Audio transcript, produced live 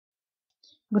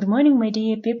Good morning, my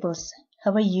dear peoples.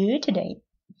 How are you today?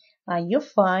 Are you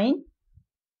fine?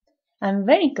 I'm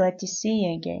very glad to see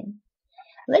you again.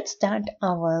 Let's start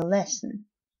our lesson.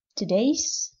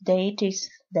 Today's date is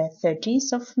the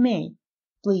 13th of May.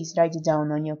 Please write it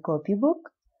down on your copybook.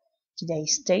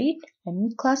 Today's date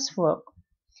and classwork.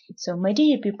 So, my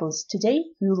dear peoples, today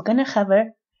we're gonna have a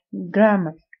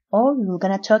grammar, or we're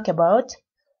gonna talk about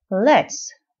let's.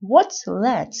 What's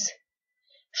let's?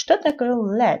 Что такое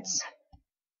let's?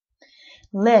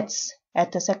 Let's –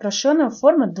 это сокращенная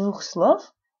форма двух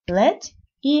слов let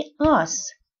и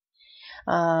us.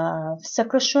 В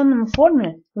сокращенном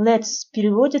форме let's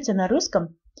переводится на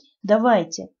русском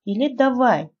давайте или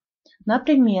давай.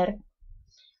 Например,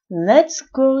 let's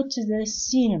go to the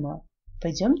cinema.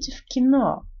 Пойдемте в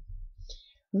кино.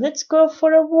 Let's go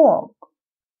for a walk.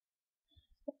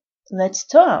 Let's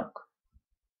talk.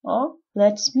 Or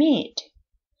let's meet.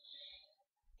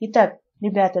 Итак,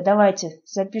 ребята, давайте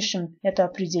запишем это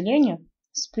определение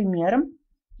с примером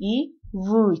и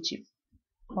выучим.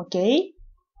 Okay?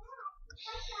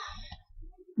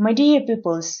 My dear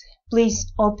peoples,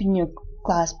 please open your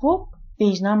class book,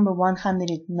 page number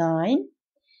 109,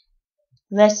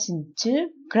 lesson 2,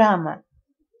 grammar.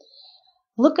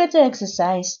 Look at the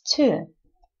exercise 2.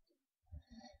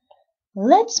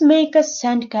 Let's make a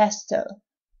sandcastle.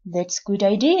 That's a good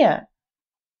idea.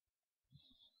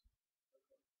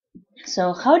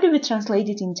 So, how do we translate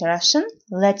it into Russian?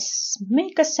 Let's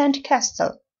make a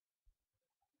sandcastle.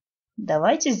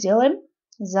 Давайте сделаем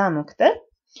замок, да?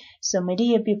 So, my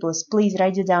dear peoples, please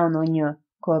write it down on your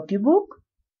copybook,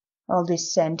 all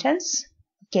this sentence,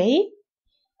 okay?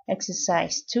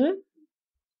 Exercise 2.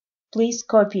 Please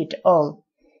copy it all.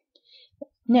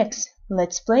 Next,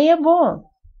 let's play a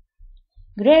ball.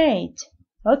 Great,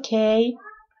 okay.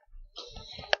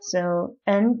 So,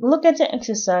 and look at the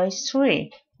exercise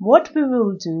 3. What we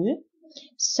will do,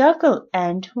 circle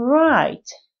and write.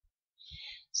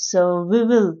 So we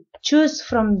will choose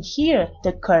from here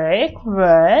the correct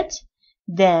word,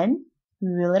 then we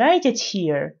will write it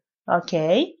here,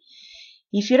 okay?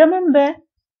 If you remember,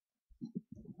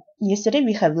 yesterday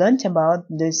we have learned about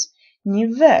this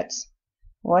new words.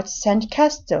 What's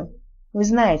sandcastle? Вы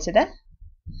знаете, да?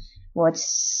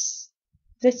 What's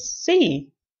the sea?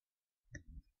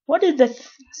 What is the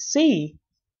sea?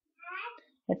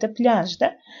 Это пляж,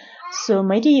 да? So,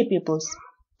 my dear peoples,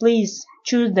 please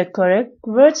choose the correct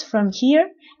words from here.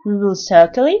 We will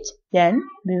circle it, then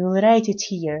we will write it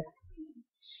here.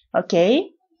 Okay?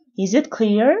 Is it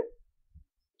clear?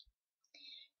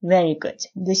 Very good.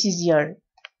 This is your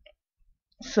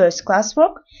first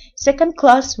classwork. Second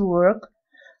classwork.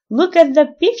 Look at the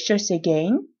pictures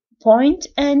again. Point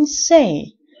and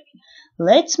say,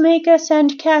 let's make a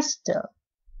sandcastle.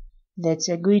 That's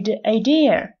a good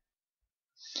idea.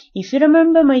 If you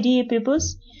remember, my dear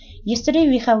peoples, yesterday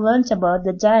we have learned about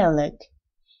the dialect.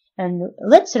 And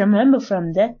let's remember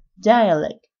from the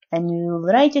dialect. And we will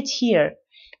write it here.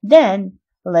 Then,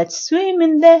 let's swim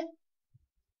in the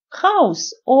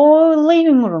house or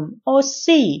living room or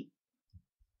sea.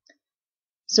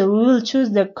 So we will choose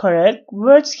the correct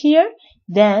words here.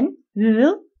 Then, we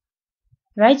will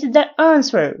write the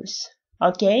answers.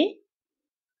 Okay?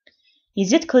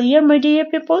 Is it clear, my dear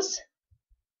peoples?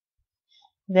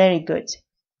 Very good.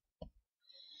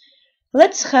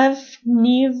 Let's have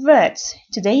new words.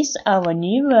 Today's our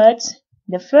new words.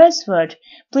 The first word.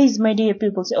 Please, my dear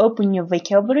peoples, open your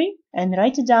vocabulary and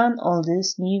write down all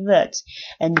these new words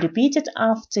and repeat it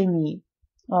after me.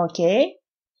 Okay?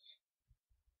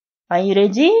 Are you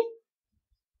ready?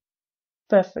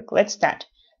 Perfect. Let's start.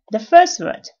 The first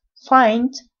word.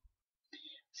 Find.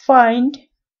 Find.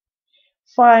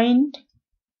 Find.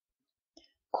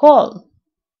 Call.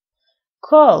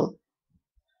 Call,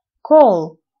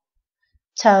 call,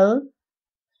 tell,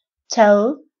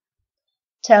 tell,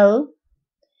 tell,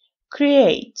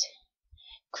 create,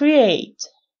 create,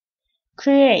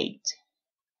 create,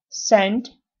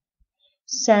 send,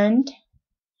 send,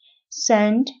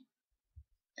 send.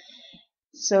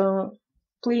 So,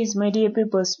 please, my dear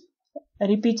peoples,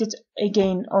 repeat it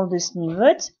again, all these new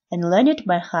words, and learn it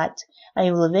by heart.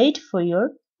 I will wait for your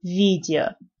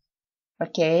video.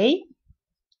 Okay?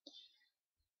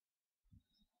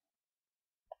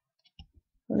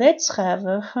 Let's have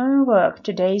a homework.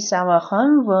 Today is our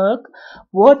homework.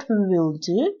 What we will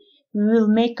do, we will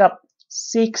make up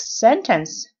 6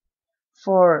 sentences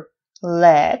for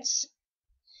let's.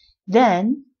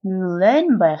 Then we will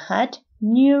learn by heart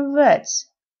new words.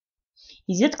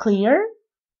 Is it clear,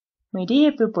 my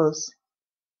dear pupils?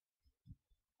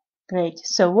 Great.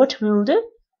 So what we will do?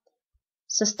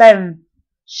 Составим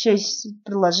 6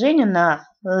 предложений на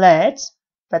let's,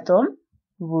 потом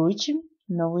выучим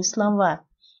новые слова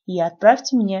и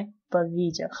отправьте мне по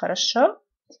видео, хорошо?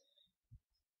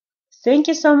 Thank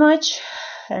you so much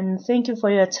and thank you for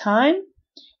your time.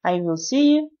 I will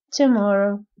see you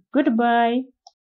tomorrow. Goodbye.